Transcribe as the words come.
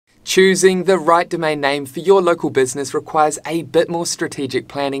Choosing the right domain name for your local business requires a bit more strategic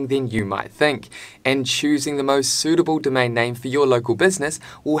planning than you might think, and choosing the most suitable domain name for your local business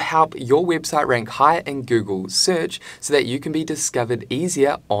will help your website rank higher in Google search so that you can be discovered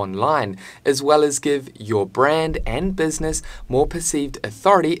easier online, as well as give your brand and business more perceived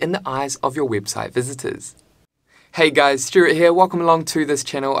authority in the eyes of your website visitors. Hey guys, Stewart here. Welcome along to this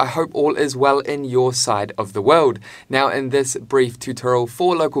channel. I hope all is well in your side of the world. Now in this brief tutorial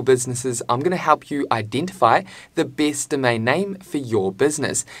for local businesses, I'm going to help you identify the best domain name for your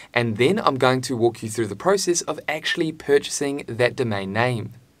business. And then I'm going to walk you through the process of actually purchasing that domain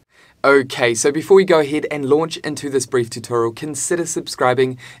name. Okay, so before we go ahead and launch into this brief tutorial, consider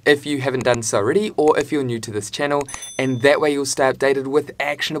subscribing if you haven't done so already or if you're new to this channel, and that way you'll stay updated with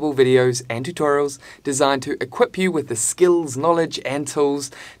actionable videos and tutorials designed to equip you with the skills, knowledge and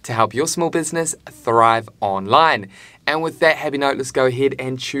tools to help your small business thrive online. And with that happy note, let's go ahead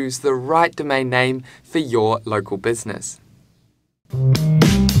and choose the right domain name for your local business.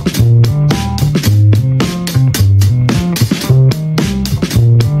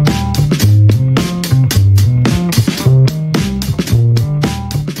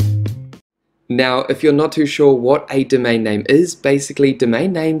 Now, if you're not too sure what a domain name is, basically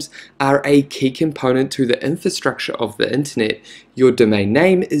domain names are a key component to the infrastructure of the internet. Your domain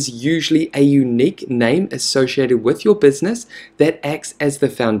name is usually a unique name associated with your business that acts as the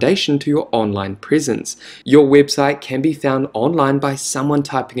foundation to your online presence. Your website can be found online by someone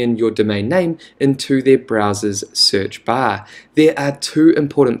typing in your domain name into their browser's search bar. There are two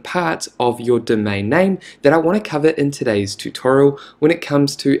important parts of your domain name that I want to cover in today's tutorial when it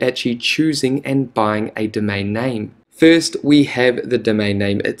comes to actually choosing and buying a domain name. First, we have the domain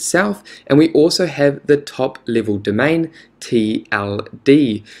name itself, and we also have the top level domain,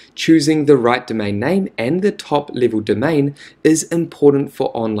 TLD. Choosing the right domain name and the top level domain is important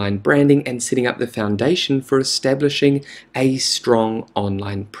for online branding and setting up the foundation for establishing a strong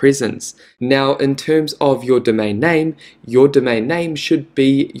online presence. Now, in terms of your domain name should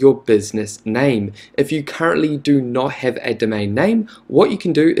be your business name. If you currently do not have a domain name, what you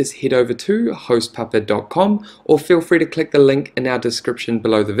can do is head over to HostPapa.com, or feel free to click the link in our description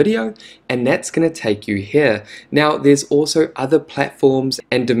below the video, and that's going to take you here. Now, there's also other platforms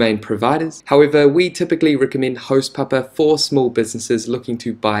and domain providers. However, we typically recommend HostPapa for small businesses looking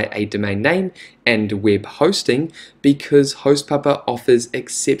to buy a domain name and web hosting, because HostPapa offers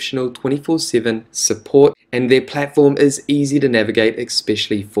exceptional 24/7 support and their platform is easy to navigate,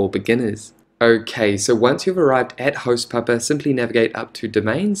 especially for beginners. Okay, so once you've arrived at HostPapa, simply navigate up to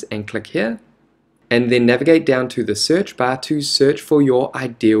domains and click here, and then navigate down to the search bar to search for your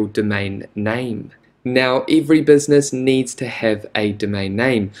ideal domain name. Now, every business needs to have a domain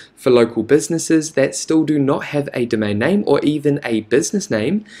name. For local businesses that still do not have a domain name or even a business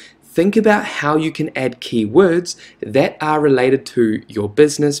name, think about how you can add keywords that are related to your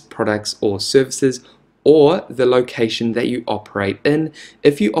business, products or services, or the location that you operate in,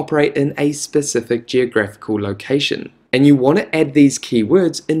 if you operate in a specific geographical location. And you want to add these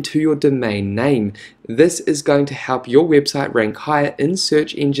keywords into your domain name. This is going to help your website rank higher in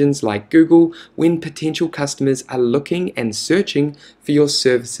search engines like Google when potential customers are looking and searching for your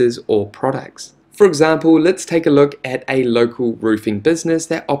services or products. For example, let's take a look at a local roofing business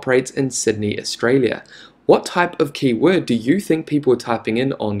that operates in Sydney, Australia. What type of keyword do you think people are typing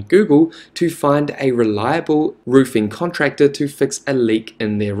in on Google to find a reliable roofing contractor to fix a leak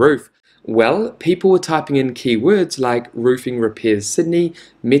in their roof? Well, people were typing in keywords like roofing repairs Sydney,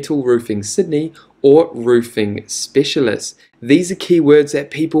 metal roofing Sydney, or roofing specialist. These are keywords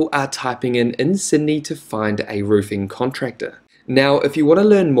that people are typing in Sydney to find a roofing contractor. Now, if you want to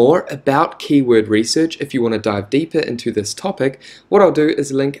learn more about keyword research, if you want to dive deeper into this topic, what I'll do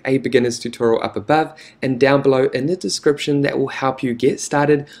is link a beginner's tutorial up above and down below in the description that will help you get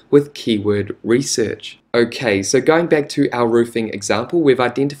started with keyword research. Okay, so going back to our roofing example, we've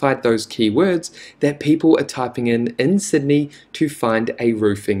identified those keywords that people are typing in Sydney to find a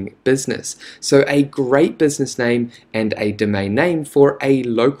roofing business. So a great business name and a domain name for a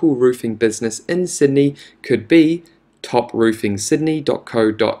local roofing business in Sydney could be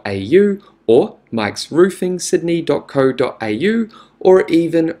toproofing-sydney.co.au or mikesroofing-sydney.co.au or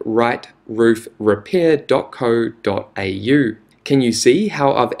even rightroofrepair.co.au. Can you see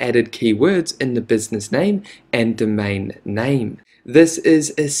how I've added keywords in the business name and domain name? This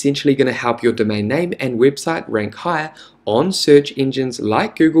is essentially going to help your domain name and website rank higher on search engines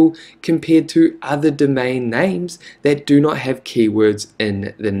like Google compared to other domain names that do not have keywords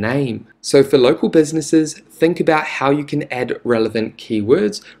in the name. So for local businesses, think about how you can add relevant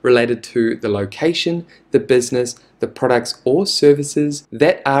keywords related to the location, the business, the products or services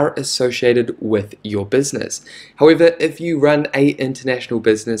that are associated with your business. However, if you run an international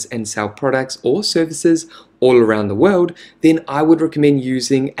business and sell products or services all around the world, then I would recommend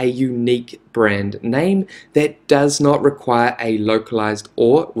using a unique brand name that does not require a localized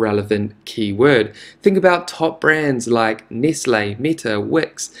or relevant keyword. Think about top brands like Nestle, Meta,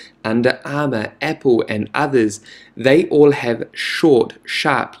 Wix, Under Armour, Apple, and others. They all have short,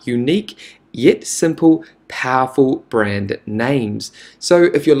 sharp, unique, yet simple, powerful brand names. So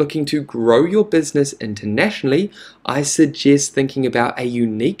if you're looking to grow your business internationally, I suggest thinking about a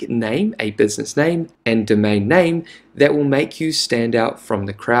unique name, a business name and domain name that will make you stand out from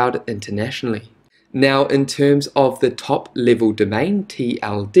the crowd internationally. Now, in terms of the top level domain,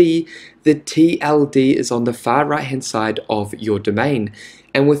 TLD, the TLD is on the far right hand side of your domain.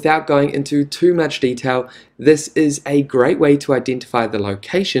 And without going into too much detail, this is a great way to identify the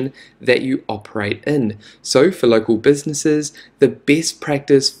location that you operate in. So for local businesses, the best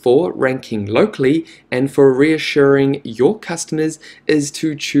practice for ranking locally and for reassuring your customers is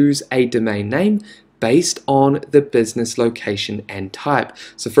to choose a domain name based on the business location and type.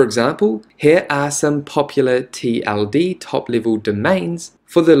 So for example, here are some popular TLD top level domains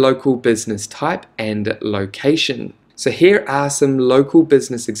for the local business type and location. So here are some local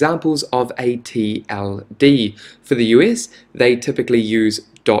business examples of a TLD. For the US, they typically use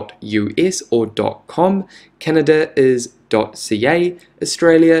 .us or .com, Canada is .ca,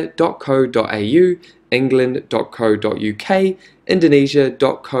 Australia.co.au, England.co.uk,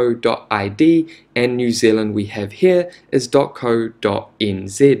 Indonesia.co.id, and New Zealand we have here is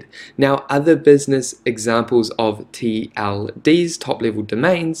 .co.nz. Now, other business examples of TLDs, top level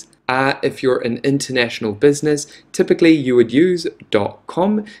domains, are if you're an international business, typically you would use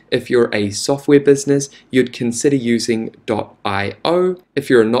 .com. If you're a software business, you'd consider using .io. If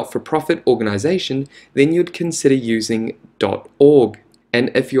you're a not-for-profit organization, then you'd consider using .org. And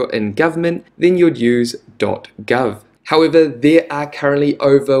if you're in government, then you'd use .gov. However, there are currently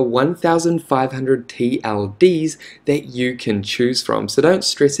over 1,500 TLDs that you can choose from, so don't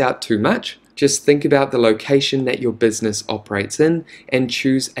stress out too much. Just think about the location that your business operates in and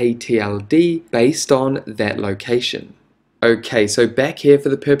choose a TLD based on that location. Okay, so back here for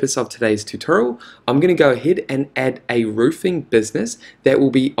the purpose of today's tutorial, I'm going to go ahead and add a roofing business that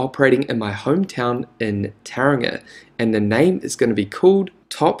will be operating in my hometown in Tauranga, and the name is going to be called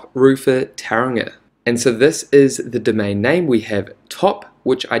Top Roofer Tauranga. And so this is the domain name. We have top,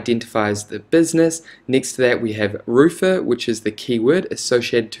 which identifies the business. Next to that we have roofer, which is the keyword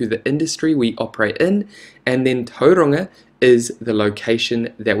associated to the industry we operate in, and then Tauranga is the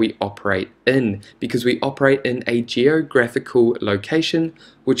location that we operate in, because we operate in a geographical location,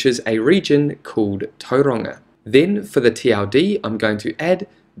 which is a region called Tauranga. Then for the TLD, I'm going to add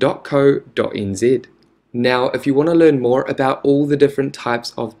 .co.nz. Now, if you want to learn more about all the different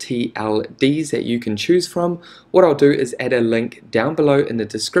types of TLDs that you can choose from, what I'll do is add a link down below in the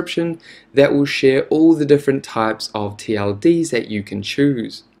description that will share all the different types of TLDs that you can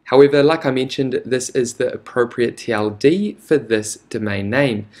choose. However, like I mentioned, this is the appropriate TLD for this domain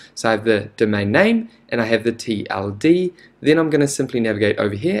name. So I have the domain name and I have the TLD. Then I'm going to simply navigate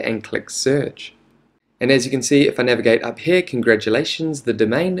over here and click search. And as you can see, if I navigate up here, congratulations, the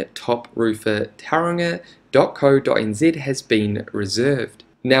domain toproofertauranga.co.nz has been reserved.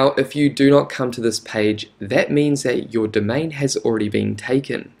 Now, if you do not come to this page, that means that your domain has already been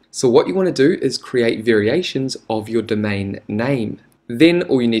taken. So what you want to do is create variations of your domain name. Then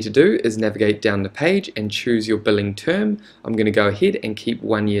all you need to do is navigate down the page and choose your billing term. I'm going to go ahead and keep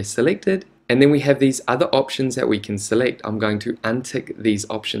 1 year selected. And then we have these other options that we can select. I'm going to untick these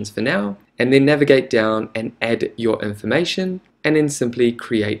options for now, and then navigate down and add your information, and then simply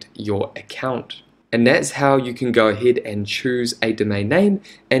create your account. And that's how you can go ahead and choose a domain name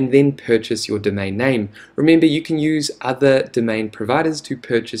and then purchase your domain name. Remember, you can use other domain providers to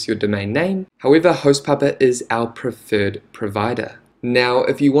purchase your domain name. However, HostPapa is our preferred provider. Now,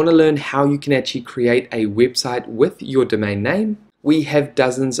 if you want to learn how you can actually create a website with your domain name, we have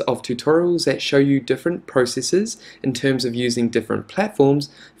dozens of tutorials that show you different processes in terms of using different platforms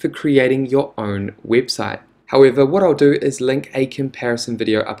for creating your own website. However, what I'll do is link a comparison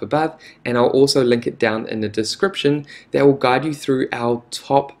video up above, and I'll also link it down in the description that will guide you through our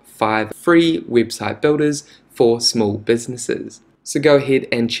top 5 free website builders for small businesses. So go ahead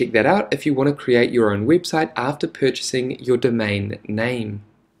and check that out if you want to create your own website after purchasing your domain name.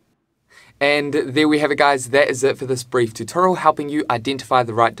 And there we have it, guys. That is it for this brief tutorial, helping you identify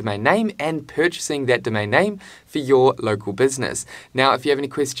the right domain name and purchasing that domain name for your local business. Now, if you have any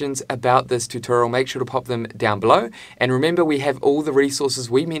questions about this tutorial, make sure to pop them down below. And remember, we have all the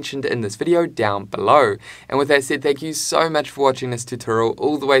resources we mentioned in this video down below. And with that said, thank you so much for watching this tutorial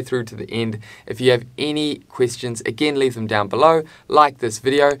all the way through to the end. If you have any questions, again, leave them down below, like this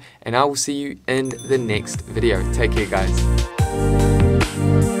video, and I will see you in the next video. Take care, guys.